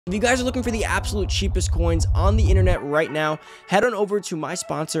If you guys are looking for the absolute cheapest coins on the internet right now, head on over to my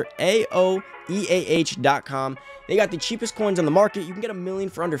sponsor, AOEAH.com. They got the cheapest coins on the market. You can get a million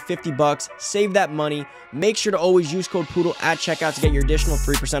for under 50 bucks. Save that money. Make sure to always use code Poodle at checkout to get your additional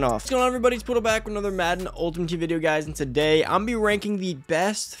 3% off. What's going on, everybody? It's Poodle back with another Madden Ultimate Team video, guys. And today, I'm going to be ranking the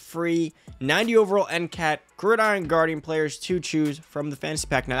best free 90 overall NCAT Gridiron Guardian players to choose from the fantasy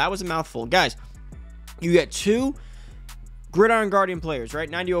pack. Now, that was a mouthful. Guys, you get two Gridiron Guardian players, right?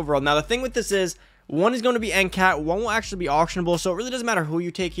 90 overall. Now, the thing with this is, one is going to be NCAT, one will actually be auctionable, so it really doesn't matter who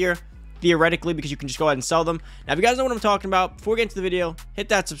you take here, theoretically, because you can just go ahead and sell them. Now, if you guys know what I'm talking about, before we get into the video, hit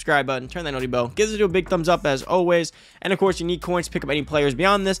that subscribe button, turn that noty bell, give this video a big thumbs up as always, and of course, you need coins to pick up any players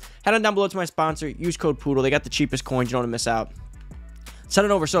beyond this. Head on down below to my sponsor, use code Poodle. They got the cheapest coins, you don't want to miss out. Let's head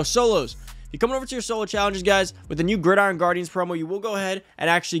on over. So, solos. You're coming over to your solo challenges, guys. With the new Gridiron Guardians promo, you will go ahead and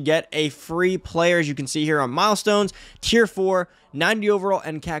actually get a free player, as you can see here on Milestones, Tier 4, 90 overall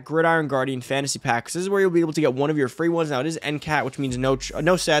NCAT Gridiron Guardian Fantasy Packs. This is where you'll be able to get one of your free ones. Now, it is NCAT, which means no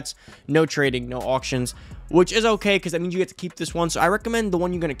sets, no trading, no auctions, which is okay because that means you get to keep this one. So I recommend the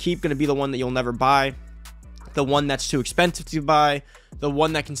one you're going to keep going to be the one that you'll never buy, the one that's too expensive to buy, the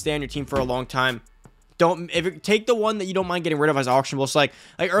one that can stay on your team for a long time. Take the one that you don't mind getting rid of as auctionable. So like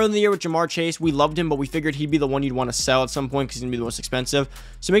early in the year with Jamar Chase, we loved him, but we figured he'd be the one you'd want to sell at some point because he's gonna be the most expensive.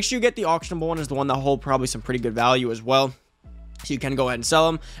 So make sure you get the auctionable one, is the one that hold probably some pretty good value as well. So you can go ahead and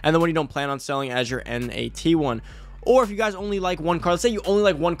sell them, and the one you don't plan on selling as your NAT one. Or if you guys only like one card, let's say you only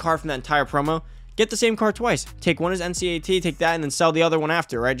like one card from that entire promo, get the same card twice. Take one as NCAT, take that, and then sell the other one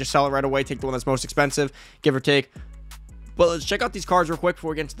after, right? Just sell it right away, take the one that's most expensive, give or take. But let's check out these cards real quick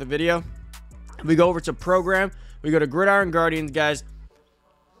before we get into the video. We go over to program, we go to Gridiron Guardians, guys.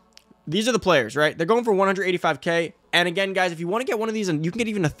 These are the players, right? They're going for 185k. And again, guys, if you want to get one of these, and you can get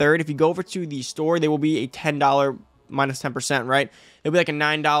even a third, if you go over to the store, they will be a $10 minus 10%, right? It'll be like a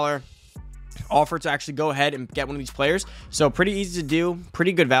 $9 offer to actually go ahead and get one of these players. So pretty easy to do,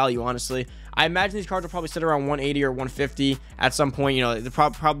 pretty good value, honestly. I imagine these cards will probably sit around 180 or 150 at some point. You know, they'll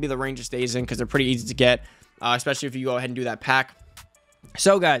probably be the range it stays in because they're pretty easy to get, especially if you go ahead and do that pack.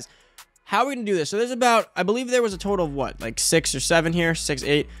 So, guys, how are we going to do this? So there's about, I believe there was a total of what? Like 6 or 7 here. 6,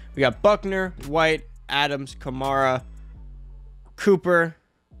 8. We got Buckner, White, Adams, Kamara, Cooper.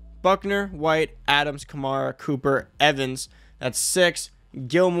 Buckner, White, Adams, Kamara, Cooper, Evans. That's 6.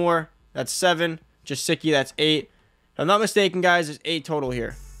 Gilmore, that's 7. Jasicki, that's 8. If I'm not mistaken, guys, there's 8 total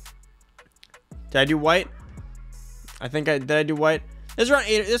here. Did I do White? I think did I do White? There's around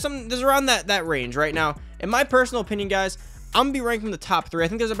 8. There's around that range right now. In my personal opinion, guys, I'm going to be ranking the top 3. I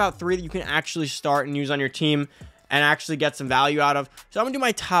think there's about 3 that you can actually start and use on your team and actually get some value out of. So I'm going to do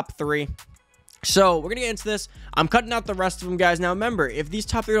my top 3. So we're going to get into this. I'm cutting out the rest of them, guys. Now, remember, if these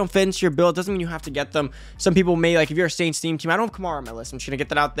top 3 don't fit into your build, it doesn't mean you have to get them. Some people may, like, if you're a Saints team, I don't have Kamara on my list. I'm just going to get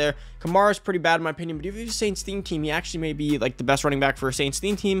that out there. Kamara's pretty bad in my opinion, but if you're a Saints team, he actually may be, like, the best running back for a Saints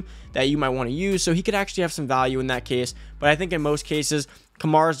team that you might want to use. So he could actually have some value in that case. But I think in most cases,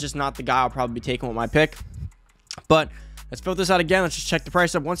 Kamara's just not the guy I'll probably be taking with my pick. But let's fill this out again. Let's just check the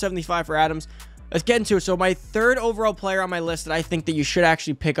price up. 175 for Adams. Let's get into it. So my third overall player on my list that I think that you should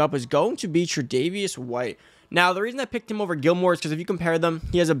actually pick up is going to be Tre'Davious White. Now, the reason I picked him over Gilmore is because if you compare them,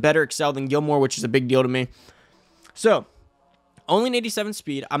 he has a better excel than Gilmore, which is a big deal to me. So, only an 87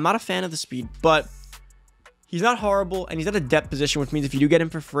 speed. I'm not a fan of the speed, but he's not horrible, and he's at a depth position, which means if you do get him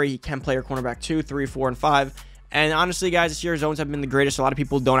for free, he can play your cornerback 2, 3, 4, and 5. And honestly, guys, this year zones have been the greatest. A lot of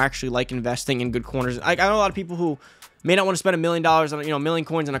people don't actually like investing in good corners. I know a lot of people who may not want to spend $1 million on, a million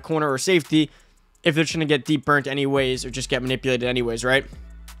coins on a corner or safety if they're trying to get deep burnt anyways or just get manipulated anyways, right?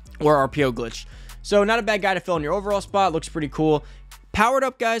 Or RPO glitch. So not a bad guy to fill in your overall spot. Looks pretty cool. Powered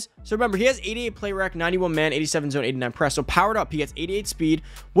up, guys. So remember, he has 88 play rec, 91 man, 87 zone, 89 press. So powered up, he gets 88 speed.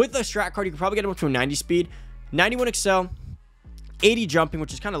 With a strat card, you can probably get him up to a 90 speed, 91 excel, 80 jumping,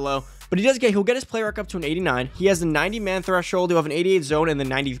 which is kind of low. But he'll get his play rec up to an 89. He has the 90 man threshold. He'll have an 88 zone and the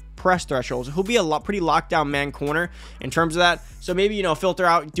 90 press threshold. So he'll be a pretty locked down man corner in terms of that. So maybe, filter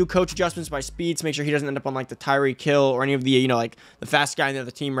out, do coach adjustments by speed to make sure he doesn't end up on like the Tyreek Hill or any of the, like the fast guy in the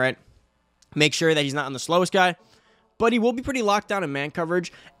other team, right? Make sure that he's not on the slowest guy. But he will be pretty locked down in man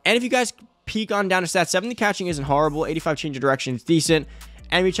coverage. And if you guys peek on down to stats, 70 catching isn't horrible. 85 change of direction is decent.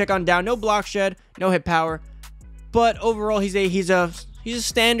 And we check on down, no block shed, no hit power. But overall, he's a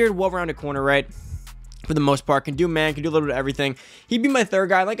standard, well-rounded corner, right? For the most part, can do man, can do a little bit of everything. He'd be my third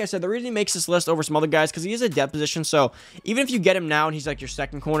guy. Like I said, the reason he makes this list over some other guys because he is a depth position. So even if you get him now and he's like your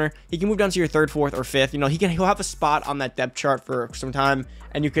second corner, he can move down to your third, fourth, or fifth. He'll have a spot on that depth chart for some time,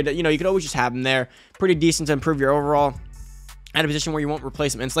 and you could always just have him there. Pretty decent to improve your overall at a position where you won't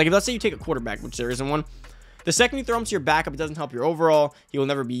replace him. And it's like, if let's say you take a quarterback, which there isn't one, The second you throw him to your backup, it doesn't help your overall. He will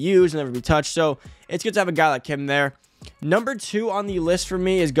never be used, never be touched. So it's good to have a guy like him there. Number 2 on the list for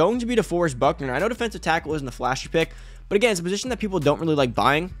me is going to be DeForest Buckner. I know defensive tackle isn't a flashy pick, but again, it's a position that people don't really like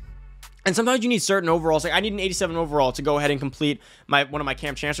buying. And sometimes you need certain overalls. Like I need an 87 overall to go ahead and complete one of my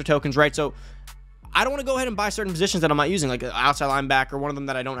Cam Chancellor tokens, right? So I don't want to go ahead and buy certain positions that I'm not using, like an outside linebacker, one of them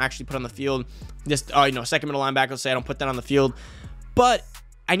that I don't actually put on the field. Just, second middle linebacker, let's say I don't put that on the field. But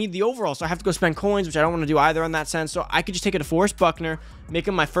I need the overall, so I have to go spend coins, which I don't want to do either in that sense. So I could just take a DeForest Buckner, make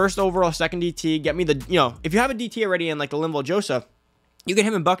him my first overall, second DT, get me the, if you have a DT already in like the Linval Joseph, you get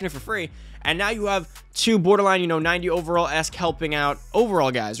him and Buckner for free. And now you have 2 borderline, 90 overall-esque helping out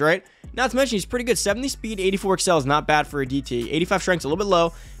overall guys, right? Not to mention, he's pretty good. 70 speed, 84 excel is not bad for a DT. 85 strength's a little bit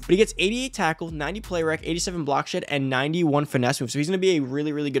low, but he gets 88 tackle, 90 play rec, 87 block shed, and 91 finesse move. So he's going to be a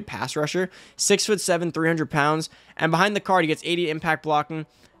really, really good pass rusher. 6'7", 300 pounds. And behind the card, he gets 80 impact blocking,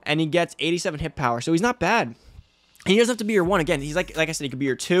 and he gets 87 hit power. So he's not bad. And he doesn't have to be your 1. Again, he's like I said, he could be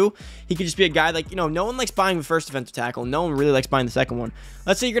your 2. He could just be a guy like, no one likes buying the first defensive tackle. No one really likes buying the second one.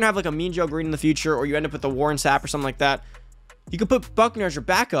 Let's say you're going to have like a Mean Joe Green in the future, or you end up with the Warren Sapp or something like that. You could put Buckner as your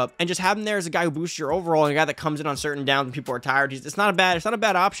backup and just have him there as a guy who boosts your overall and a guy that comes in on certain downs when people are tired. It's not a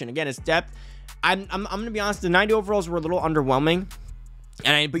bad option. Again, it's depth. I'm going to be honest, the 90 overalls were a little underwhelming,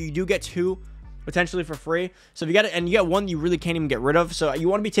 but you do get 2 potentially for free. So if you got it, and you got 1 you really can't even get rid of. So you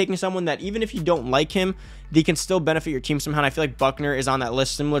want to be taking someone that even if you don't like him, they can still benefit your team somehow. And I feel like Buckner is on that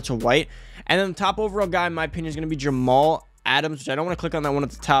list, similar to White. And then the top overall guy, in my opinion, is going to be Jamal Adams, which I don't want to click on that one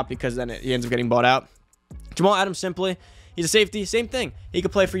at the top because then he ends up getting bought out. Jamal Adams, simply, he's a safety, same thing. He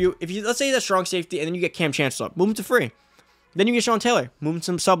could play for you. If you, let's say he's a strong safety, and then you get Cam Chancellor, move him to free. Then you get Sean Taylor, move him to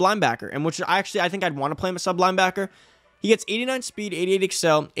some sub linebacker, and which I think I'd want to play him a sub linebacker. He gets 89 speed, 88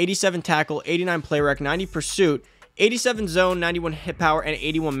 excel, 87 tackle, 89 play rec, 90 pursuit, 87 zone, 91 hit power, and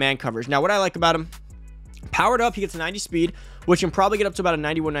 81 man coverage. Now, what I like about him, powered up, he gets a 90 speed, which can probably get up to about a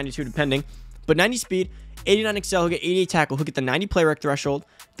 91, 92 depending. But 90 speed, 89 excel, he'll get 88 tackle, he'll get the 90 play rec threshold.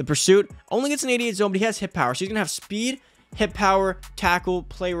 The pursuit only gets an 88 zone, but he has hit power. So he's going to have speed, hit power, tackle,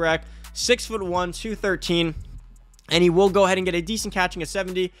 play rec, 6'1", 213. And he will go ahead and get a decent catching at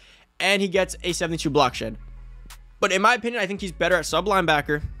 70, and he gets a 72 block shed. But in my opinion, I think he's better at sub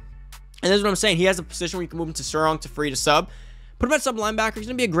linebacker. And this is what I'm saying. He has a position where you can move him to Surong, to free, to sub. Put him at sub linebacker. He's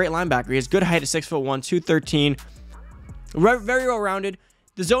going to be a great linebacker. He has good height at 6'1", 213. Very well-rounded.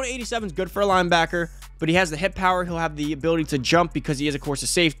 The zone 87 is good for a linebacker, but he has the hip power. He'll have the ability to jump because he is, of course, a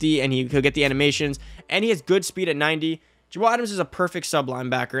safety, and he'll get the animations. And he has good speed at 90. Jamal Adams is a perfect sub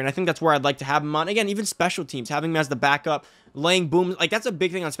linebacker, and I think that's where I'd like to have him on. Again, even special teams, having him as the backup, laying booms, like that's a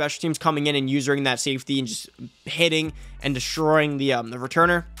big thing on special teams, coming in and using that safety and just hitting and destroying the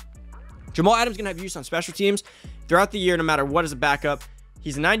returner. Jamal Adams is going to have use on special teams throughout the year, no matter what, as a backup.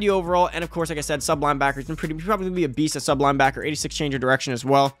 He's a 90 overall, and of course, like I said, sub linebacker. He's probably going to be a beast at sub linebacker, 86 change of direction as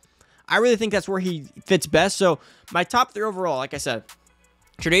well. I really think that's where he fits best. So my top 3 overall, like I said,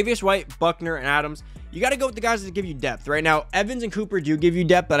 Tre'Davious White, Buckner, and Adams. You got to go with the guys that give you depth. Right now, Evans and Cooper do give you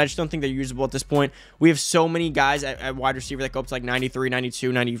depth, but I just don't think they're usable at this point. We have so many guys at wide receiver that go up to like 93,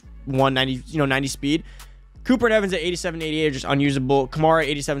 92, 91, 90, 90 speed. Cooper and Evans at 87, 88 are just unusable. Kamara at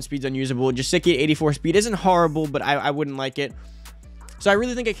 87 speed is unusable. Gesicki at 84 speed isn't horrible, but I wouldn't like it. So I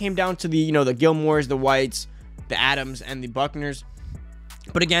really think it came down to the, the Gilmores, the Whites, the Adams, and the Buckners.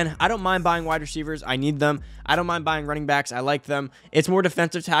 But again, I don't mind buying wide receivers. I need them. I don't mind buying running backs. I like them. It's more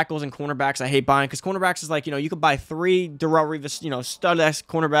defensive tackles and cornerbacks I hate buying, because cornerbacks is like, you could buy 3 Darrelle Revis, stud-esque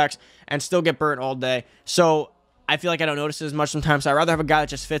cornerbacks and still get burnt all day. So I feel like I don't notice it as much sometimes. So I'd rather have a guy that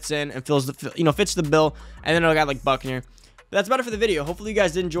just fits in and fits the bill, and then a guy like Buckner. But that's about it for the video. Hopefully you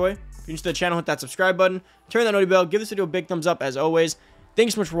guys did enjoy. If you're new to the channel, hit that subscribe button, turn that notification bell, give this video a big thumbs up as always.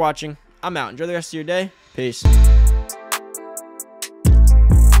 Thanks so much for watching. I'm out. Enjoy the rest of your day. Peace.